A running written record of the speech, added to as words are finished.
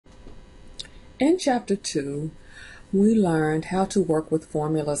In Chapter 2, we learned how to work with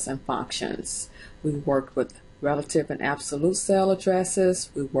formulas and functions. We worked with relative and absolute cell addresses.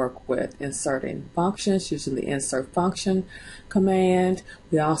 We worked with inserting functions using the insert function command.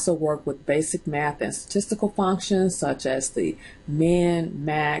 We also worked with basic math and statistical functions such as the min,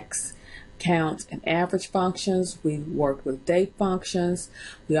 max, count, and average functions. We worked with date functions.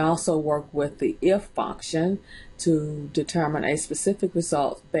 We also worked with the if function to determine a specific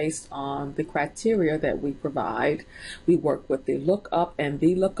result based on the criteria that we provide. We work with the lookup and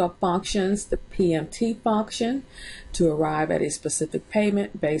VLOOKUP functions, the PMT function, to arrive at a specific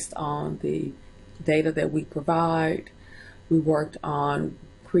payment based on the data that we provide. We worked on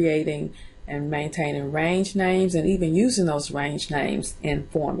creating and maintaining range names and even using those range names in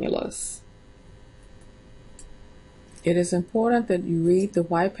formulas. It is important that you read the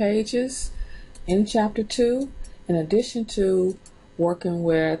white pages in Chapter 2. In addition to working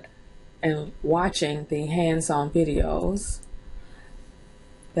with and watching the hands-on videos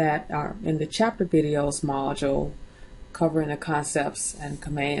that are in the chapter videos module covering the concepts and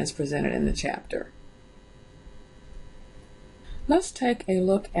commands presented in the chapter. Let's take a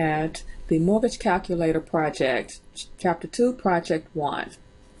look at the Mortgage Calculator project, Chapter 2, Project 1.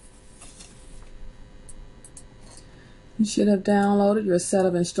 You should have downloaded your set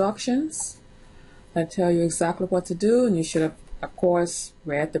of instructions that tell you exactly what to do, and you should have, of course,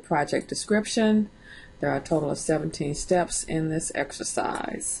 read the project description. There are a total of 17 steps in this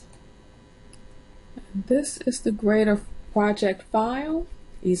exercise. This is the grader project file.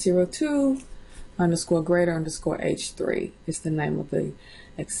 E02-grader_H3 is the name of the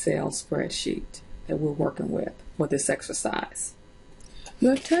Excel spreadsheet that we're working with for this exercise.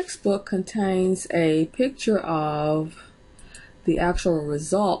 Your textbook contains a picture of the actual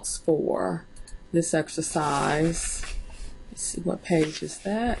results for this exercise. Let's see, what page is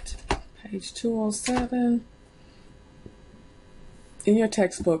that? Page 207. In your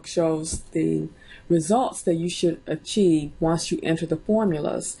textbook shows the results that you should achieve once you enter the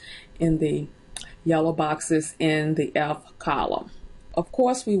formulas in the yellow boxes in the F column. Of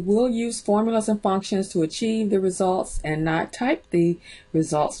course, we will use formulas and functions to achieve the results and not type the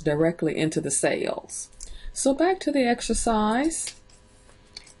results directly into the cells. So back to the exercise.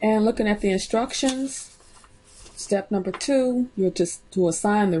 And looking at the instructions, step number 2, you're just to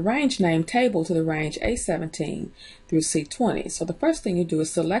assign the range name table to the range A17 through C20. So the first thing you do is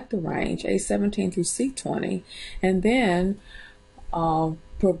select the range A17 through C20, and then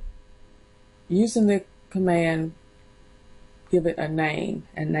using the command, give it a name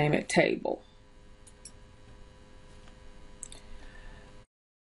and name it table.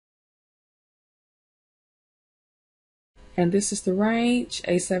 And this is the range,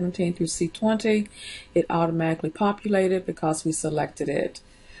 A17 through C20. It automatically populated because we selected it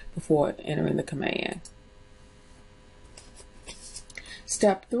before entering the command.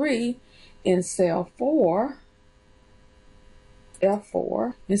 Step 3, in cell 4,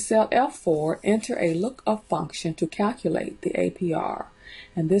 F4, in cell F4, enter a lookup function to calculate the APR.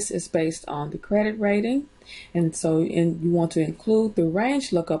 And this is based on the credit rating. And so you want to include the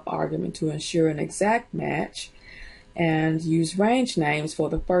range lookup argument to ensure an exact match, and use range names for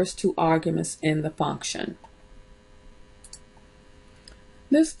the first 2 arguments in the function.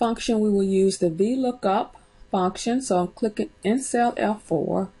 This function, we will use the VLOOKUP function. So I'm clicking in cell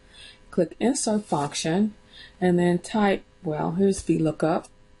F4, click Insert Function, and then type, well, here's VLOOKUP,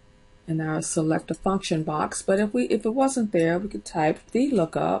 and now I select a function box. But if it wasn't there, we could type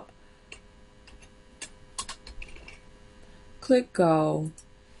VLOOKUP, click Go,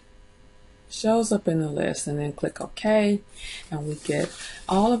 shows up in the list, and then click OK, and we get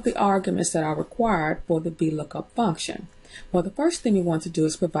all of the arguments that are required for the VLOOKUP function. Well, the first thing we want to do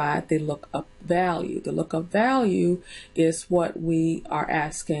is provide the lookup value. The lookup value is what we are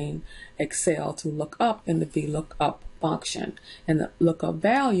asking Excel to look up in the VLOOKUP function, and the lookup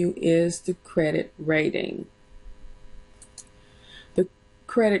value is the credit rating. The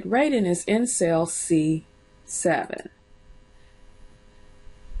credit rating is in cell C7.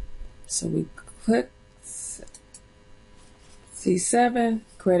 So we click C7,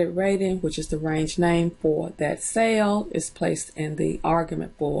 credit rating, which is the range name for that cell, is placed in the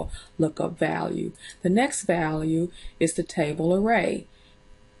argument for lookup value. The next value is the table array.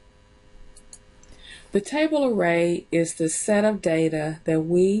 The table array is the set of data that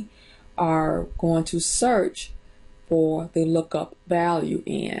we are going to search for the lookup value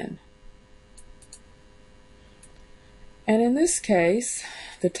in. And in this case,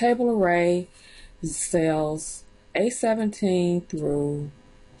 the table array cells A17 through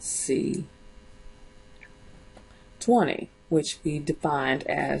C20, which we defined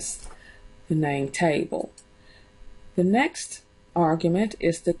as the name table. The next argument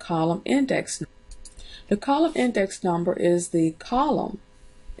is the column index. The column index number is the column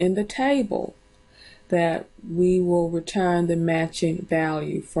in the table that we will return the matching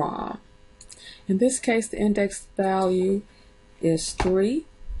value from. In this case, the index value is 3.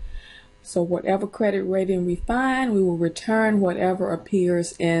 So whatever credit rating we find, we will return whatever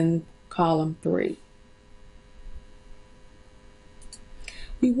appears in column 3.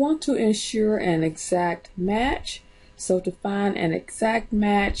 We want to ensure an exact match. So to find an exact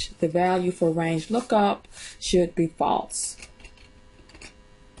match, the value for range lookup should be false.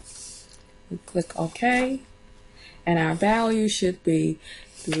 We click OK, and our value should be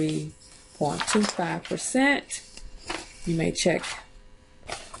 3.25%. You may check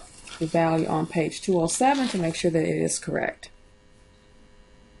the value on page 207 to make sure that it is correct.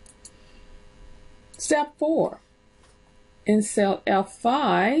 Step 4. In cell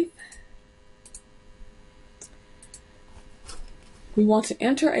F5, we want to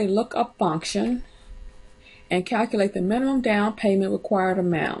enter a lookup function and calculate the minimum down payment required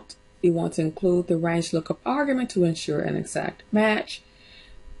amount. We want to include the range lookup argument to ensure an exact match.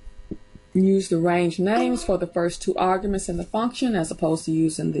 Use the range names for the first 2 arguments in the function as opposed to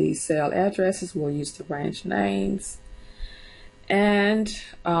using the cell addresses. We'll use the range names. And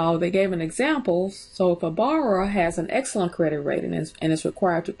they gave an example. So if a borrower has an excellent credit rating and is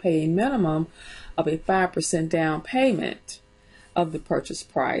required to pay a minimum of a 5% down payment of the purchase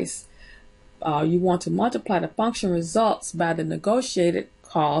price, you want to multiply the function results by the negotiated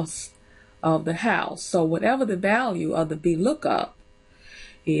cost of the house. So whatever the value of the VLOOKUP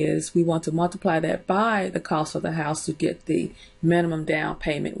is, we want to multiply that by the cost of the house to get the minimum down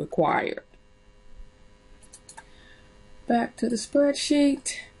payment required. Back to the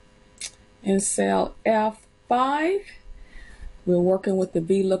spreadsheet. In cell F5, we're working with the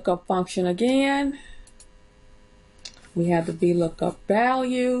VLOOKUP function again. We have the VLOOKUP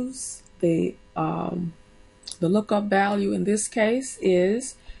values. The lookup value in this case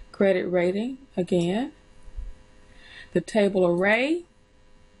is credit rating again. The table array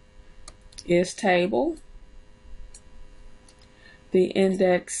is table. The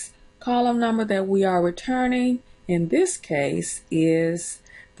index column number that we are returning in this case is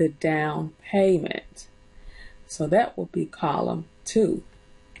the down payment. So that will be column 2.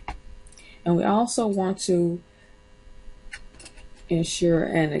 And we also want to ensure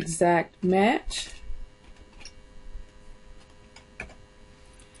an exact match.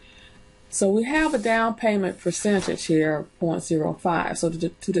 So we have a down payment percentage here, 0.05. So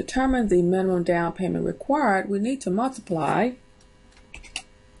to determine the minimum down payment required, we need to multiply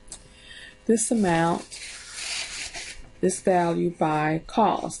this amount, this value, by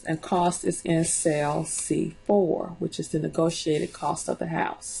cost. And cost is in cell C4, which is the negotiated cost of the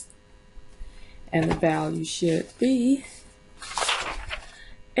house. And the value should be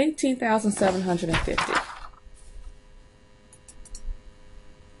 $18,750.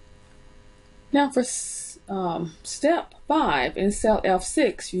 Now for step 5, in cell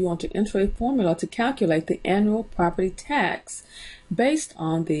F6, you want to enter a formula to calculate the annual property tax based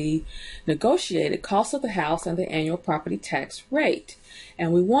on the negotiated cost of the house and the annual property tax rate.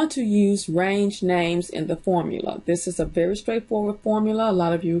 And we want to use range names in the formula. This is a very straightforward formula. A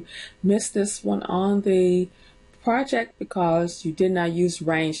lot of you missed this one on the project because you did not use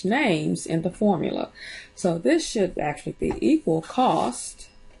range names in the formula. So this should actually be equal cost,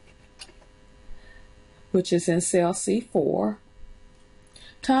 which is in cell C4,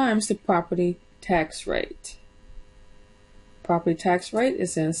 times the property tax rate. Property tax rate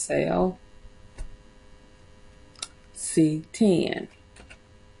is in cell C10.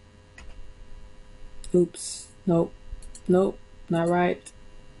 Oops, nope, not right.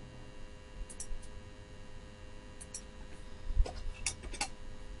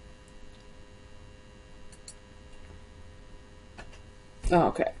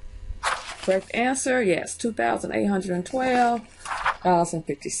 Okay. Correct answer, yes,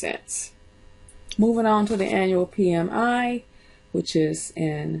 $2,812.50. Moving on to the annual PMI, which is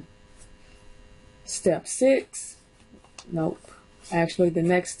in step 6. Nope. Actually, the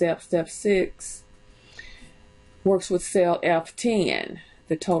next step, step 6, works with cell F10,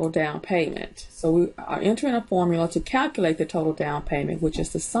 the total down payment. So we are entering a formula to calculate the total down payment, which is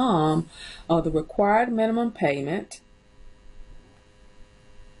the sum of the required minimum payment,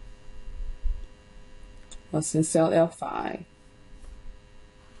 what's in cell F5,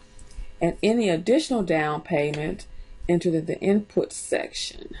 and any additional down payment entered in the input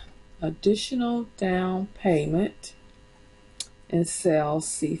section. Additional down payment in cell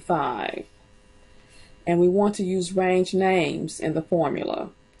C5. And we want to use range names in the formula.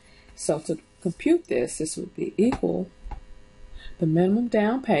 So to compute this, this would be equal the minimum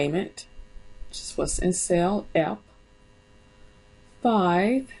down payment, which is what's in cell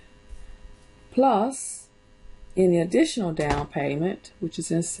F5, plus any additional down payment, which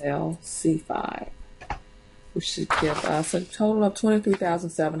is in cell C5, which should give us a total of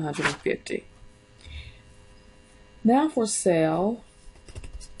 $23,750. Now for cell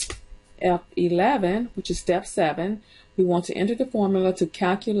F11, which is step 7, we want to enter the formula to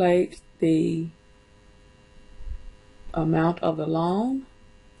calculate the amount of the loan,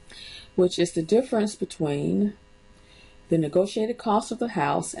 which is the difference between the negotiated cost of the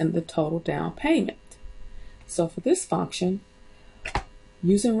house and the total down payment. So for this function,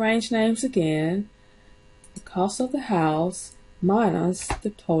 using range names again, the cost of the house minus the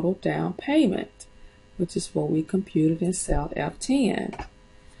total down payment, which is what we computed in cell F10.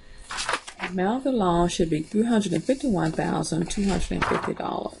 The amount of the loan should be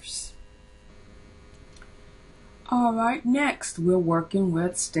 $351,250. All right, next we're working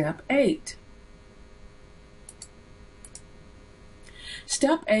with step 8.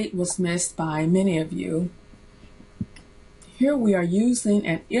 Step 8 was missed by many of you. Here we are using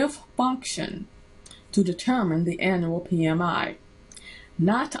an if function to determine the annual PMI.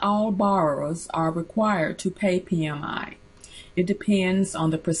 Not all borrowers are required to pay PMI. It depends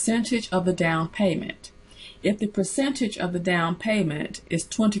on the percentage of the down payment. If the percentage of the down payment is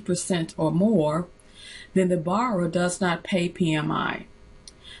 20% or more, then the borrower does not pay PMI.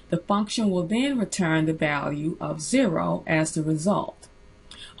 The function will then return the value of 0 as the result.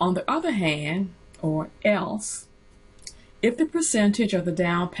 On the other hand, or else, if the percentage of the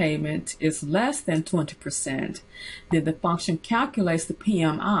down payment is less than 20%, then the function calculates the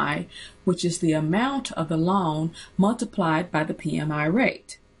PMI, which is the amount of the loan multiplied by the PMI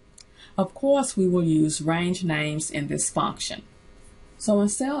rate. Of course, we will use range names in this function. So in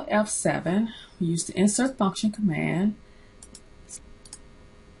cell F7, we use the insert function command.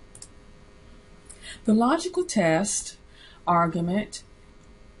 The logical test argument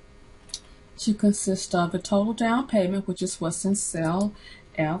should consist of the total down payment, which is what's in cell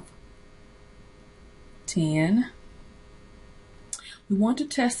F10. We want to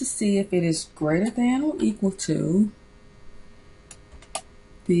test to see if it is greater than or equal to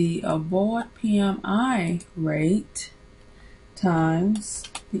the avoid PMI rate times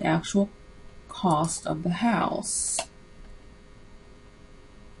the actual cost of the house.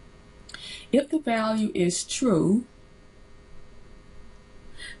 If the value is true,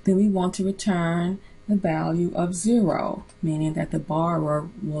 then we want to return the value of 0, meaning that the borrower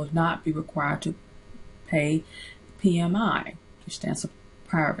will not be required to pay PMI, which stands for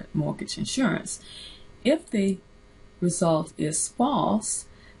private mortgage insurance. If the result is false,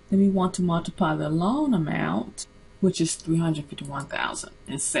 then we want to multiply the loan amount, which is $351,000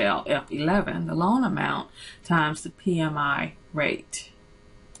 in cell F11, the loan amount times the PMI rate.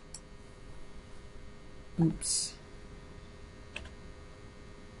 Oops.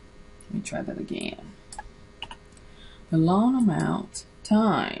 Let me try that again. The loan amount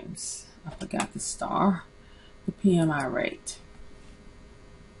times, I forgot the star, the PMI rate.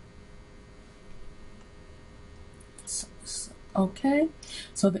 Okay,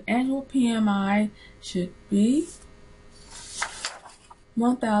 so the annual PMI should be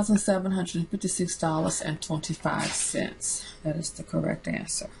 $1,756.25. That is the correct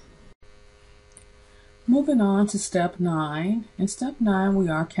answer. Moving on to step 9. In step 9, we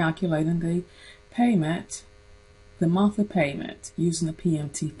are calculating the payment, the monthly payment, using the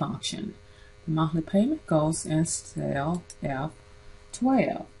PMT function. The monthly payment goes in cell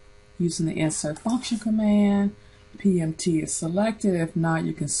F12. Using the insert function command, PMT is selected. If not,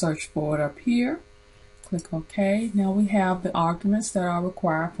 you can search for it up here. Click OK. Now we have the arguments that are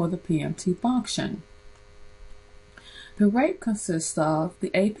required for the PMT function. The rate consists of the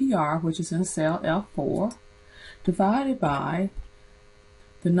APR, which is in cell F4, divided by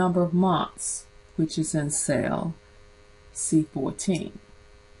the number of months, which is in cell C14.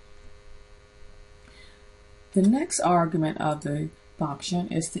 The next argument of the function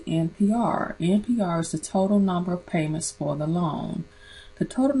is the NPR. NPR is the total number of payments for the loan. The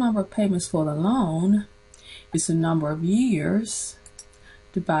total number of payments for the loan is the number of years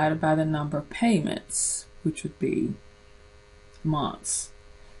divided by the number of payments, which would be months.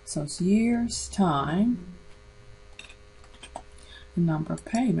 So it's years time the number of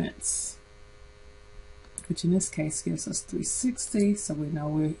payments, which in this case gives us 360, so we know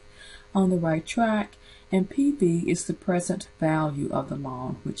we're on the right track. And PV is the present value of the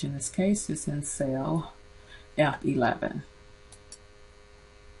loan, which in this case is in cell F11.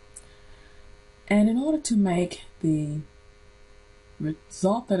 And in order to make the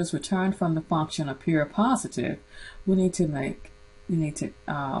result that is returned from the function appear positive, we need to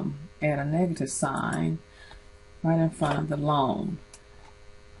add a negative sign right in front of the loan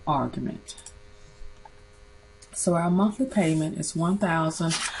argument. So our monthly payment is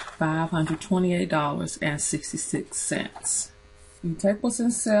 $1,528.66. We take what's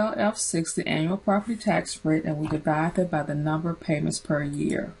in cell F6, the annual property tax rate, and we divide that by the number of payments per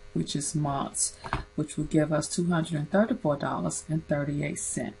year, which is months, which will give us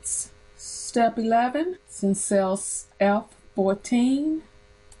 $234.38. Step 11, it's in cell F14.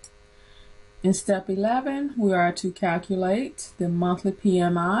 In step 11, we are to calculate the monthly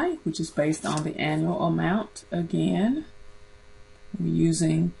PMI, which is based on the annual amount. Again, we're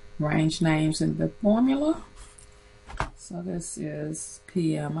using range names in the formula. So this is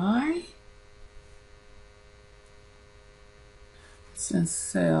PMI. It's in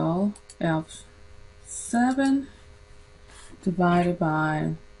cell F7 divided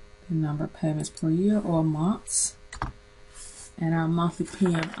by the number of payments per year or months. And our monthly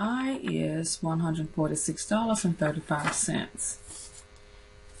PMI is $146.35.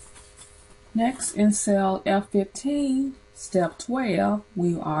 Next, in cell F15, step 12,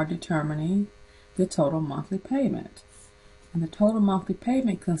 we are determining the total monthly payment. And the total monthly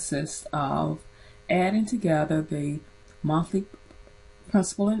payment consists of adding together the monthly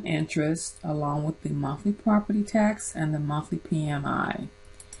principal and interest along with the monthly property tax and the monthly PMI.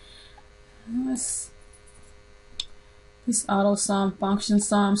 This auto sum function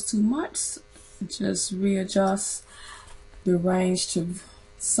sums too much. Just readjust the range to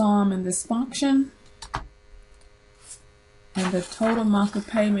sum in this function. And the total monthly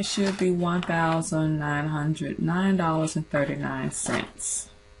payment should be $1,909.39.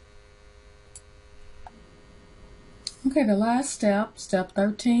 Okay, the last step, step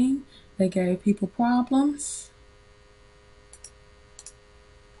 13, they gave people problems.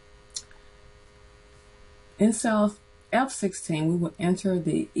 In cell F16, we will enter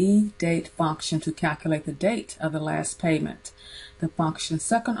the eDate function to calculate the date of the last payment. The function's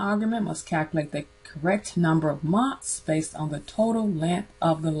second argument must calculate the correct number of months based on the total length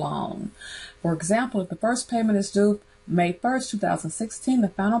of the loan. For example, if the first payment is due May 1st, 2016, the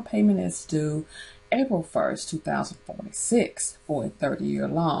final payment is due April 1st, 2046 for a 30-year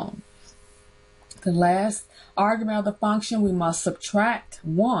loan. The last argument of the function, we must subtract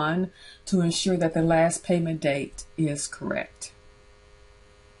 1 to ensure that the last payment date is correct.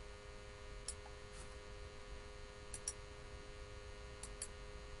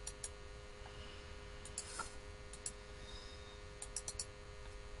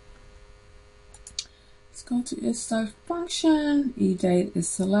 Let's go to insert function. eDate is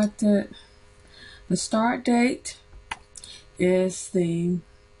selected. The start date is the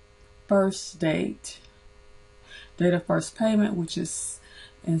first date of first payment, which is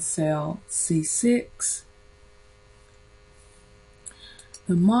in cell C6.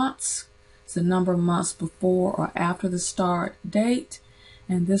 The months is the number of months before or after the start date,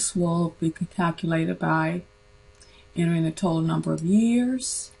 and this will be calculated by entering the total number of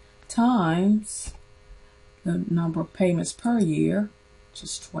years times the number of payments per year, which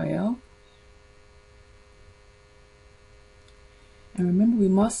is 12. And remember, we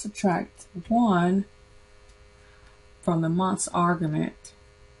must subtract 1 from the month's argument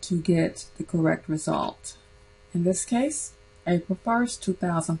to get the correct result. In this case, April 1st,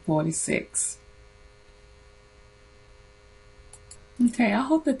 2046. Okay, I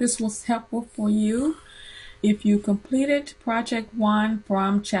hope that this was helpful for you. If you completed Project 1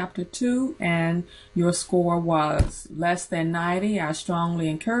 from Chapter 2 and your score was less than 90, I strongly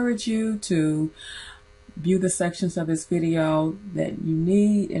encourage you to view the sections of this video that you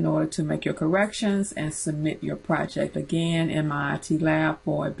need in order to make your corrections and submit your project again in my IT lab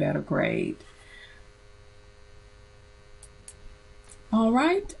for a better grade. All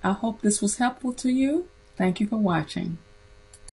right, I hope this was helpful to you. Thank you for watching.